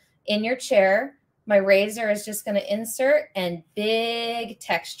them in your chair. My razor is just going to insert and big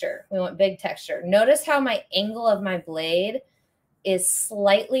texture. We want big texture. Notice how my angle of my blade is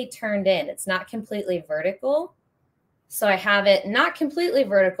slightly turned in. It's not completely vertical. So I have it not completely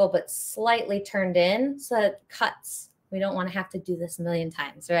vertical, but slightly turned in so that it cuts. We don't want to have to do this a million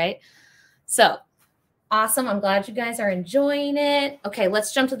times, right? So awesome. I'm glad you guys are enjoying it. Okay,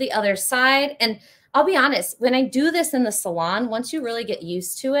 let's jump to the other side. And I'll be honest, when I do this in the salon, once you really get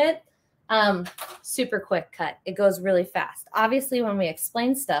used to it, super quick cut. It goes really fast. Obviously, when we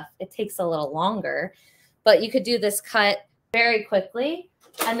explain stuff, it takes a little longer, but you could do this cut very quickly.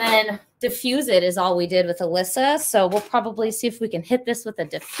 And then diffuse it is all we did with Alyssa. So we'll probably see if we can hit this with a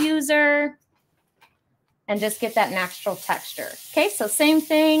diffuser and just get that natural texture. Okay, so same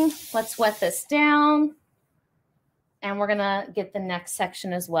thing. Let's wet this down. And we're going to get the next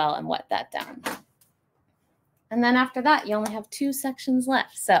section as well and wet that down. And then after that, you only have 2 sections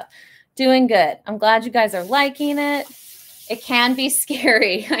left. So doing good. I'm glad you guys are liking it. It can be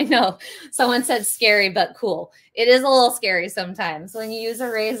scary. I know someone said scary, but cool. It is a little scary sometimes. When you use a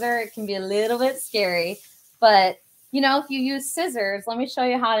razor, it can be a little bit scary. But, you know, if you use scissors, let me show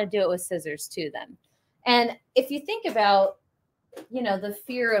you how to do it with scissors too then. And if you think about, you know, the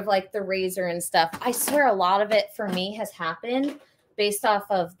fear of like the razor and stuff, I swear a lot of it for me has happened based off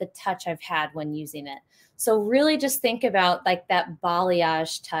of the touch I've had when using it. So really just think about like that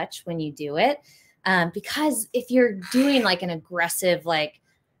balayage touch when you do it. Because if you're doing like an aggressive, like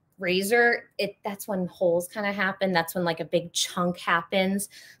razor, that's when holes kind of happen. That's when like a big chunk happens.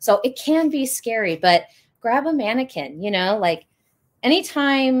 So it can be scary, but grab a mannequin, you know, like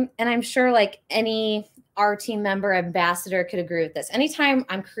anytime, and I'm sure like any our team member ambassador could agree with this. Anytime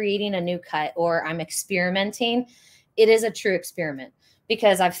I'm creating a new cut or I'm experimenting, it is a true experiment,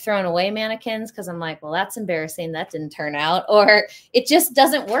 because I've thrown away mannequins because I'm like, well, that's embarrassing. That didn't turn out, or it just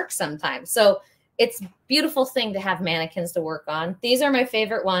doesn't work sometimes. So it's a beautiful thing to have mannequins to work on. These are my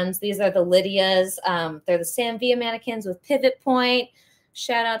favorite ones. These are the Lydia's. They're the Samvia mannequins with pivot point.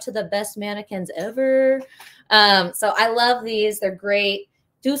 Shout out to the best mannequins ever. So I love these. They're great.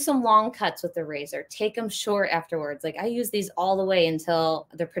 Do some long cuts with the razor. Take them short afterwards. Like I use these all the way until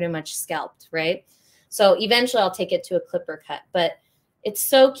they're pretty much scalped, right? So eventually I'll take it to a clipper cut. But it's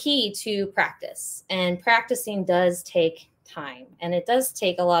so key to practice. And practicing does take time. And it does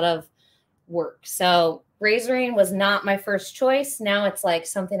take a lot of work. So razoring was not my first choice. Now it's like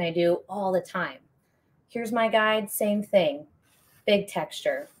something I do all the time. Here's my guide. Same thing. Big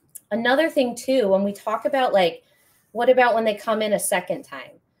texture. Another thing too, when we talk about like, what about when they come in a second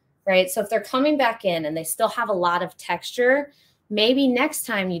time, right? So if they're coming back in and they still have a lot of texture, maybe next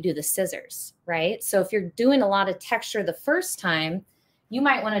time you do the scissors, right? So if you're doing a lot of texture the first time, you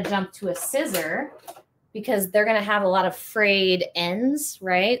might want to jump to a scissor because they're going to have a lot of frayed ends,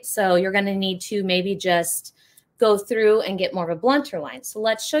 right? So you're going to need to maybe just go through and get more of a blunter line. So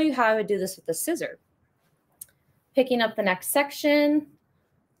let's show you how I would do this with the scissor. Picking up the next section.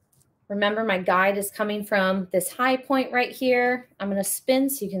 Remember, my guide is coming from this high point right here. I'm going to spin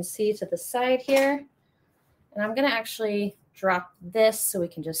so you can see to the side here. And I'm going to actually drop this so we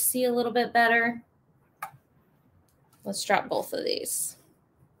can just see a little bit better. Let's drop both of these.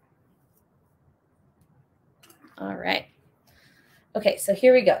 All right. Okay, so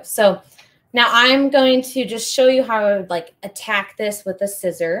here we go. So now I'm going to just show you how I would like attack this with a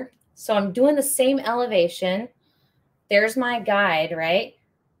scissor. So I'm doing the same elevation. There's my guide, right?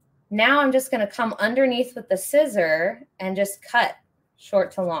 Now I'm just going to come underneath with the scissor and just cut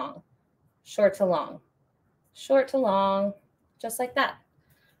short to long, short to long, short to long, just like that.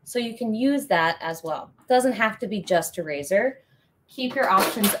 So you can use that as well. It doesn't have to be just a razor. Keep your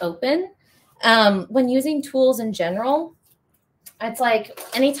options open. When using tools in general, it's like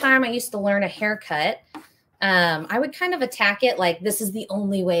anytime I used to learn a haircut, I would kind of attack it like this is the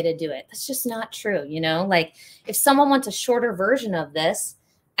only way to do it. That's just not true, you know? Like if someone wants a shorter version of this,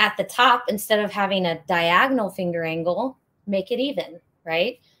 at the top, instead of having a diagonal finger angle, make it even,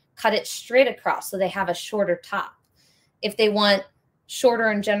 right? Cut it straight across so they have a shorter top. If they want shorter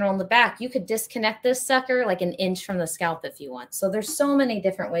in general in the back, you could disconnect this sucker like an inch from the scalp if you want. So there's so many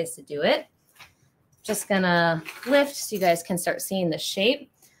different ways to do it. Just gonna lift so you guys can start seeing the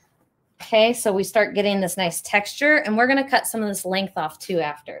shape. Okay, so we start getting this nice texture, and we're gonna cut some of this length off too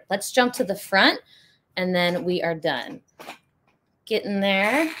after. Let's jump to the front, and then we are done. Getting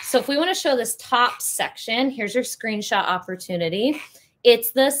there. So if we want to show this top section, here's your screenshot opportunity.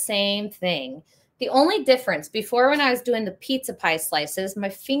 It's the same thing. The only difference, before when I was doing the pizza pie slices, my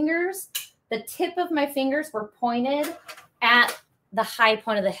fingers, the tip of my fingers were pointed at the high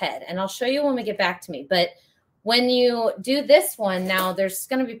point of the head. And I'll show you when we get back to me. But when you do this one, now there's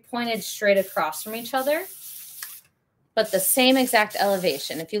going to be pointed straight across from each other, but the same exact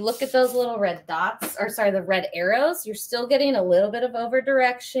elevation. If you look at those little red dots, or sorry, the red arrows, you're still getting a little bit of over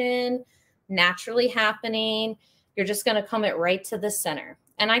direction naturally happening. You're just going to come it right to the center.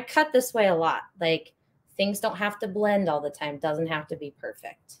 And I cut this way a lot. Like things don't have to blend all the time. Doesn't have to be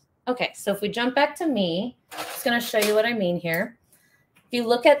perfect. Okay, so if we jump back to me, I'm just going to show you what I mean here. If you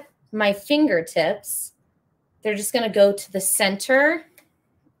look at my fingertips, they're just going to go to the center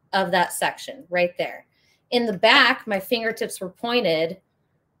of that section right there. In the back, my fingertips were pointed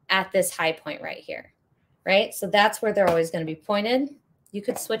at this high point right here, right? So that's where they're always going to be pointed. You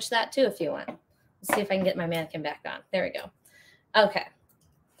could switch that too if you want. Let's see if I can get my mannequin back on. There we go. Okay,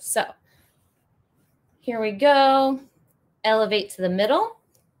 so here we go. Elevate to the middle.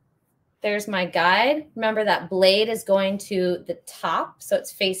 There's my guide. Remember that blade is going to the top, so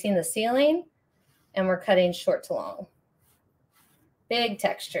it's facing the ceiling, and we're cutting short to long. Big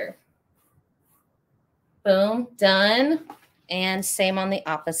texture. Boom, done. And same on the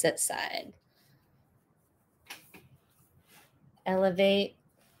opposite side. Elevate.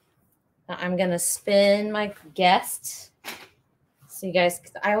 Now I'm going to spin my guest. So you guys,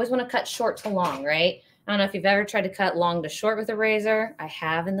 I always want to cut short to long, right? I don't know if you've ever tried to cut long to short with a razor. I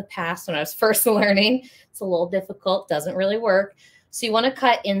have in the past when I was first learning. It's a little difficult, doesn't really work. So you want to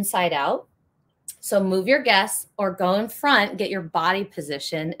cut inside out. So move your guest or go in front, get your body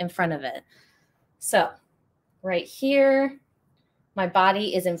position in front of it. So right here, My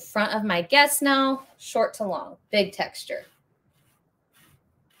body is in front of my guest now, short to long, big texture.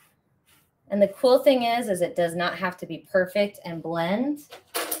 And the cool thing is it does not have to be perfect and blend,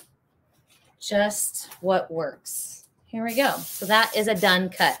 just what works. Here we go. So that is a done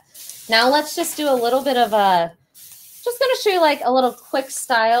cut. Now let's just do a little bit of a, just going to show you like a little quick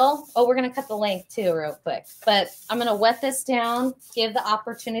style. Oh, we're going to cut the length too real quick, but I'm going to wet this down, give the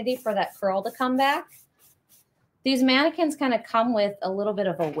opportunity for that curl to come back. These mannequins kind of come with a little bit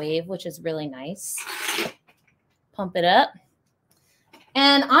of a wave, which is really nice. Pump it up.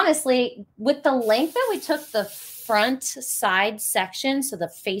 And honestly, with the length that we took the front side section, so the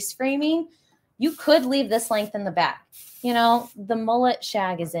face framing, you could leave this length in the back. You know, the mullet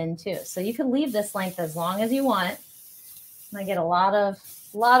shag is in too. So you can leave this length as long as you want. And I get a lot of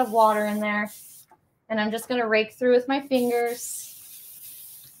water in there. And I'm just going to rake through with my fingers.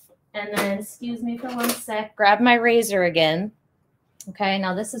 And then, excuse me for 1 sec, grab my razor again. Okay,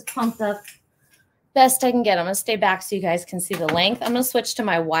 now this is pumped up best I can get. I'm going to stay back so you guys can see the length. I'm going to switch to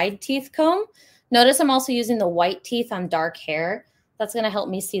my wide teeth comb. Notice I'm also using the white teeth on dark hair. That's going to help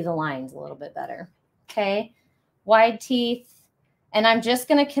me see the lines a little bit better. Okay, wide teeth. And I'm just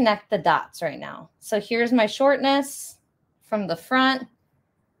going to connect the dots right now. So here's my shortness from the front.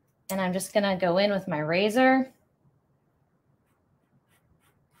 And I'm just going to go in with my razor.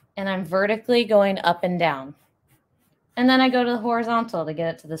 And I'm vertically going up and down. And then I go to the horizontal to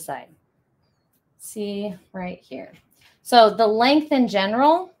get it to the side. See right here. So the length in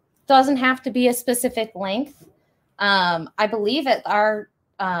general doesn't have to be a specific length. I believe at our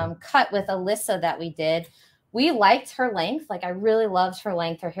cut with Alyssa that we did, we liked her length. Like I really loved her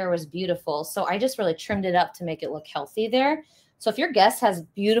length. Her hair was beautiful. So I just really trimmed it up to make it look healthy there. So if your guest has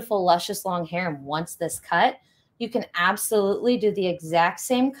beautiful, luscious long hair and wants this cut, you can absolutely do the exact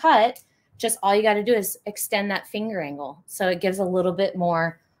same cut. Just all you got to do is extend that finger angle. So it gives a little bit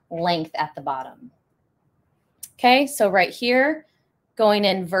more length at the bottom. Okay, so right here, going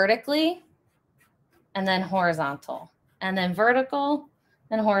in vertically and then horizontal, and then vertical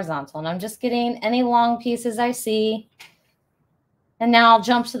and horizontal. And I'm just getting any long pieces I see. And now I'll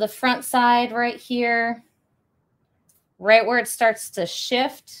jump to the front side right here, right where it starts to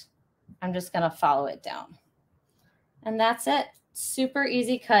shift. I'm just going to follow it down. And that's it. Super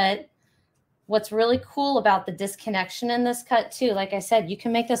easy cut. What's really cool about the disconnection in this cut too, like I said, you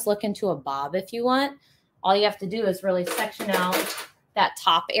can make this look into a bob if you want. All you have to do is really section out that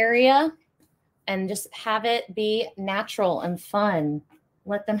top area and just have it be natural and fun.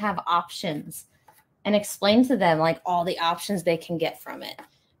 Let them have options and explain to them like all the options they can get from it.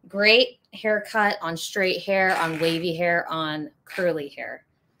 Great haircut on straight hair, on wavy hair, on curly hair.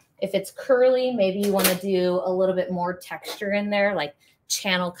 If it's curly, maybe you want to do a little bit more texture in there, like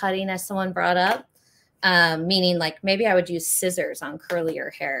channel cutting as someone brought up, meaning like maybe I would use scissors on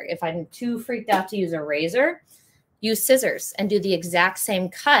curlier hair. If I'm too freaked out to use a razor, use scissors and do the exact same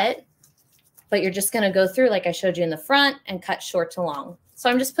cut, but you're just going to go through like I showed you in the front and cut short to long.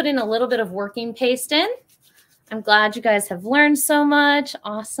 So I'm just putting a little bit of working paste in. I'm glad you guys have learned so much.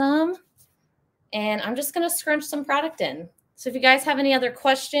 Awesome. And I'm just going to scrunch some product in. So if you guys have any other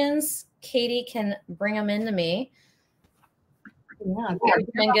questions, Katie can bring them into me. Yeah,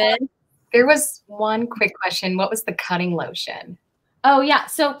 been good. There was one quick question. What was the cutting lotion? Oh, yeah.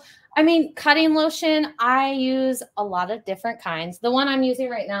 So, I mean, cutting lotion, I use a lot of different kinds. The one I'm using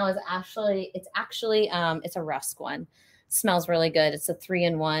right now is it's a Rusk one. It smells really good. It's a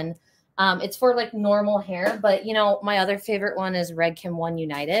 3-in-1. It's for like normal hair, but you know, my other favorite one is Red Kim One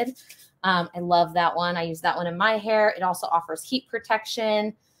United. I love that one. I use that one in my hair. It also offers heat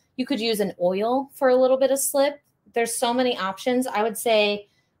protection. You could use an oil for a little bit of slip. There's so many options. I would say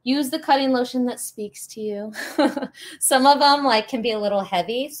use the cutting lotion that speaks to you. Some of them like can be a little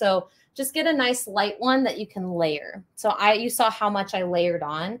heavy. So just get a nice light one that you can layer. So you saw how much I layered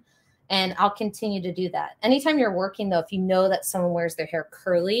on, and I'll continue to do that. Anytime you're working though, if you know that someone wears their hair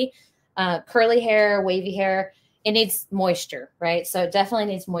curly hair, wavy hair, it needs moisture, right? So it definitely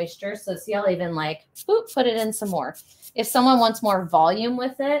needs moisture. So see, I'll even like, put it in some more. If someone wants more volume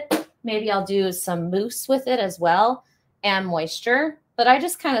with it, maybe I'll do some mousse with it as well and moisture. But I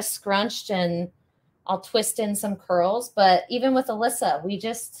just kind of scrunched and I'll twist in some curls. But even with Alyssa, we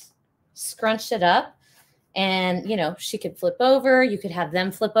just scrunched it up and, you know, she could flip over. You could have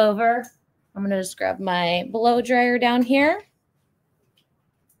them flip over. I'm going to just grab my blow dryer down here.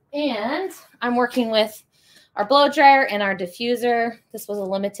 And I'm working with our blow dryer and our diffuser. This was a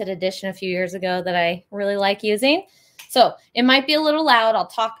limited edition a few years ago that I really like using. So it might be a little loud. I'll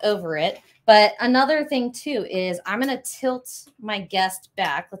talk over it. But another thing too is I'm going to tilt my guest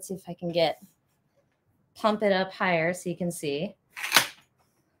back. Let's see if I can pump it up higher so you can see.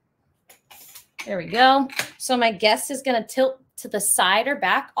 There we go. So my guest is going to tilt to the side or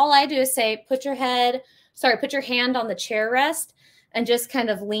back. All I do is say, put your hand on the chair rest and just kind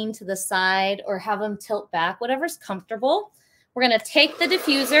of lean to the side or have them tilt back, whatever's comfortable. We're going to take the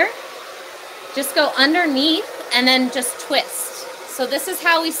diffuser, just go underneath and then just twist. So this is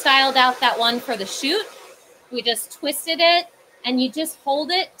how we styled out that one for the shoot. We just twisted it and you just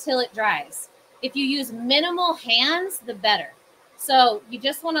hold it till it dries. If you use minimal hands, the better. So you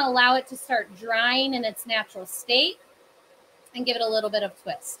just want to allow it to start drying in its natural state and give it a little bit of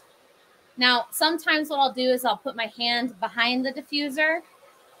twist. Now, sometimes what I'll do is I'll put my hand behind the diffuser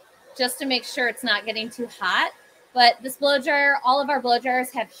just to make sure it's not getting too hot. But this blow dryer, all of our blow dryers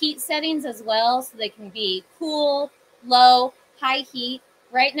have heat settings as well, so they can be cool, low, high heat.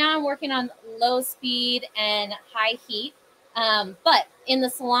 Right now I'm working on low speed and high heat. But in the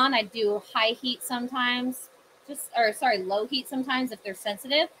salon, I do high heat sometimes, low heat sometimes if they're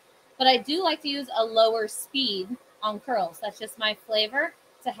sensitive. But I do like to use a lower speed on curls. That's just my flavor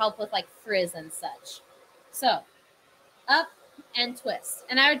to help with like frizz and such. So up and twist.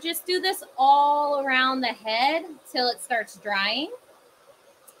 And I would just do this all around the head till it starts drying.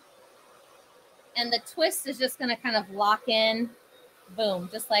 And the twist is just going to kind of lock in, boom,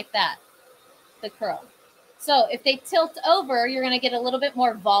 just like that, the curl. So if they tilt over, you're going to get a little bit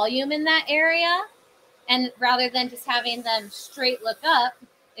more volume in that area. And rather than just having them straight look up,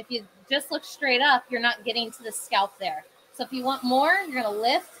 if you just look straight up, you're not getting to the scalp there. So if you want more, you're going to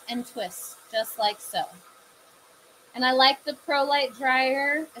lift and twist just like so. And I like the Pro Light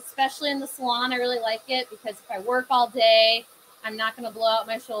dryer, especially in the salon. I really like it because if I work all day, I'm not going to blow out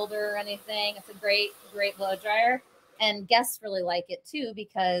my shoulder or anything. It's a great, great blow dryer. And guests really like it too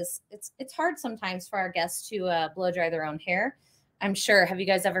because it's hard sometimes for our guests to blow dry their own hair. I'm sure. Have you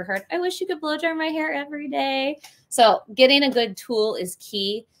guys ever heard, I wish you could blow dry my hair every day? So getting a good tool is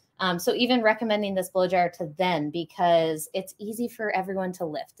key. So even recommending this blow dryer to them because it's easy for everyone to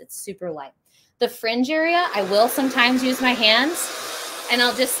lift. It's super light. The fringe area, I will sometimes use my hands and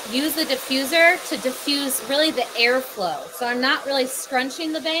I'll just use the diffuser to diffuse really the airflow. So I'm not really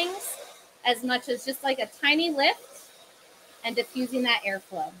scrunching the bangs as much as just like a tiny lift and diffusing that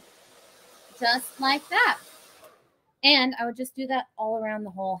airflow. Just like that. And I would just do that all around the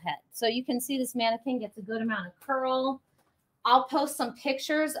whole head. So you can see this mannequin gets a good amount of curl. I'll post some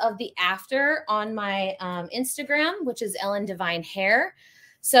pictures of the after on my Instagram, which is Ellen Devine Hair.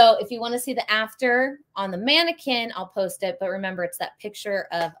 So if you want to see the after on the mannequin, I'll post it. But remember, it's that picture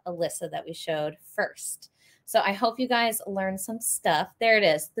of Alyssa that we showed first. So I hope you guys learned some stuff. There it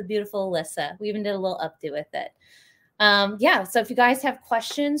is, the beautiful Alyssa. We even did a little updo with it. Yeah, so if you guys have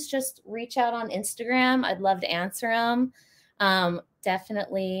questions, just reach out on Instagram. I'd love to answer them.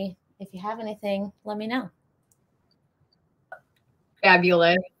 Definitely, if you have anything, let me know.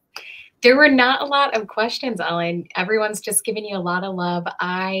 Fabulous. There were not a lot of questions, Ellen. Everyone's just giving you a lot of love.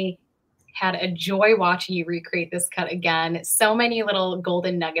 I had a joy watching you recreate this cut again. So many little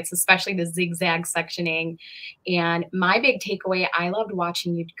golden nuggets, especially the zigzag sectioning. And my big takeaway, I loved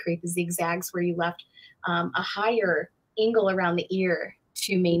watching you create the zigzags where you left a higher angle around the ear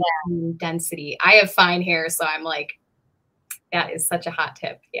to maintain density. I have fine hair, so I'm like, that is such a hot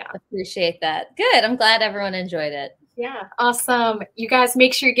tip. Yeah. Appreciate that. Good. I'm glad everyone enjoyed it. Yeah, awesome. You guys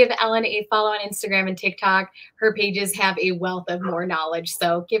make sure you give Ellen a follow on Instagram and TikTok. Her pages have a wealth of more knowledge.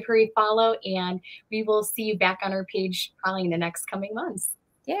 So give her a follow and we will see you back on her page probably in the next coming months.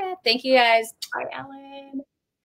 Yeah. Thank you guys. Bye, Ellen.